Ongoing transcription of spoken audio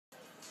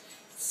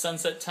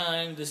sunset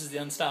time. This is the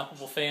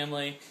Unstoppable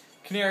Family,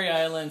 Canary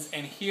Islands,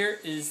 and here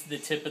is the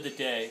tip of the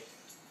day.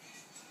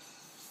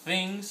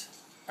 Things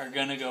are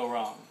going to go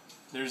wrong.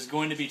 There's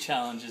going to be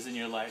challenges in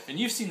your life. And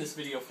you've seen this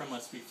video from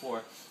us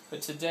before,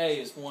 but today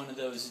is one of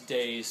those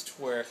days to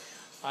where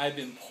I've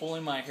been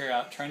pulling my hair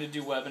out, trying to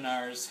do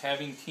webinars,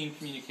 having team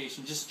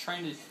communication, just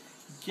trying to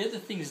get the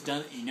things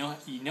done that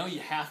you know you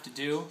have to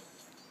do,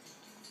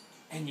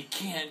 and you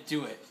can't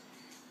do it.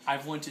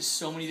 I've went to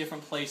so many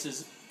different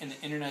places, and the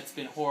internet's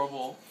been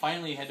horrible.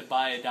 Finally, I had to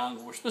buy a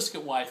dongle. We're supposed to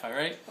get Wi-Fi,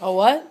 right? A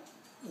what?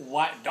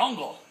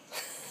 Dongle.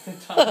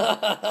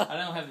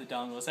 I don't have the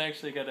dongles. I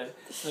actually got another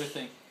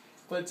thing.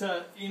 But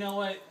you know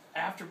what?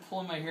 After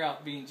pulling my hair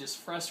out, being just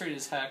frustrated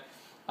as heck,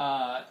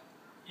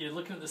 you're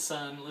looking at the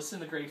sun,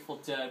 listening to the Grateful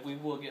Dead, we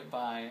will get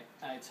by.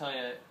 I tell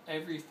you,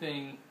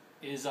 everything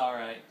is all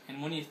right.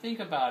 And when you think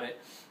about it,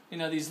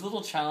 these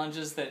little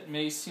challenges that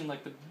may seem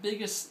like the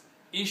biggest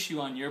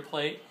issue on your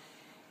plate,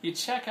 you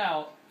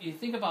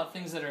think about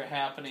things that are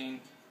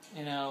happening,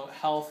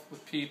 health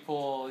with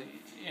people,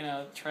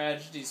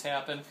 tragedies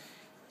happen,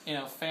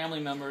 family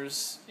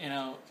members,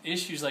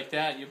 issues like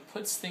that. You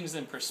put things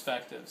in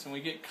perspectives, and we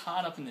get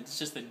caught up in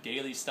just the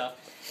daily stuff.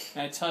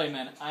 And I tell you,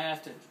 man, I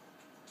have to,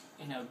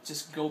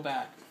 just go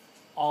back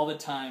all the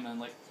time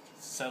and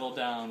settle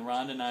down.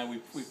 Rhonda and I,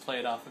 we play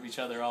it off of each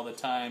other all the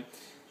time,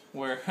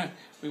 where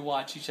we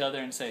watch each other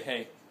and say,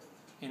 hey,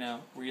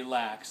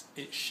 relax,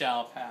 it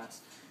shall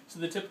pass. So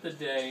the tip of the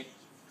day,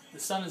 the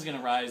sun is going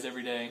to rise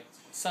every day.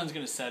 The sun's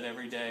going to set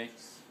every day.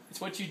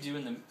 It's what you do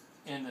in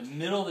the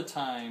middle of the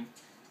time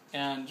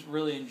and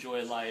really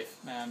enjoy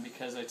life, man,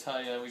 because I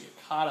tell you, we get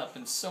caught up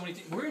in so many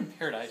things. We're in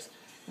paradise,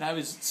 and I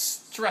was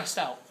stressed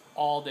out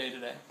all day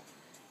today.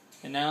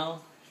 And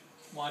now,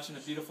 watching a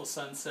beautiful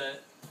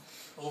sunset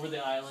over the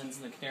islands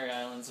and the Canary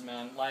Islands,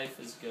 man, life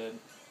is good.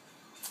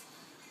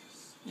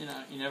 You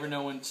never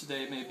know when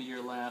today may be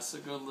your last, so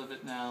go live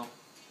it now.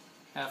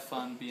 Have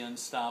fun, be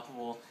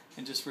unstoppable,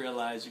 and just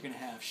realize you're going to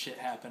have shit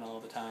happen all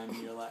the time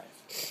in your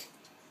life.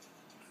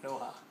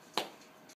 Aloha.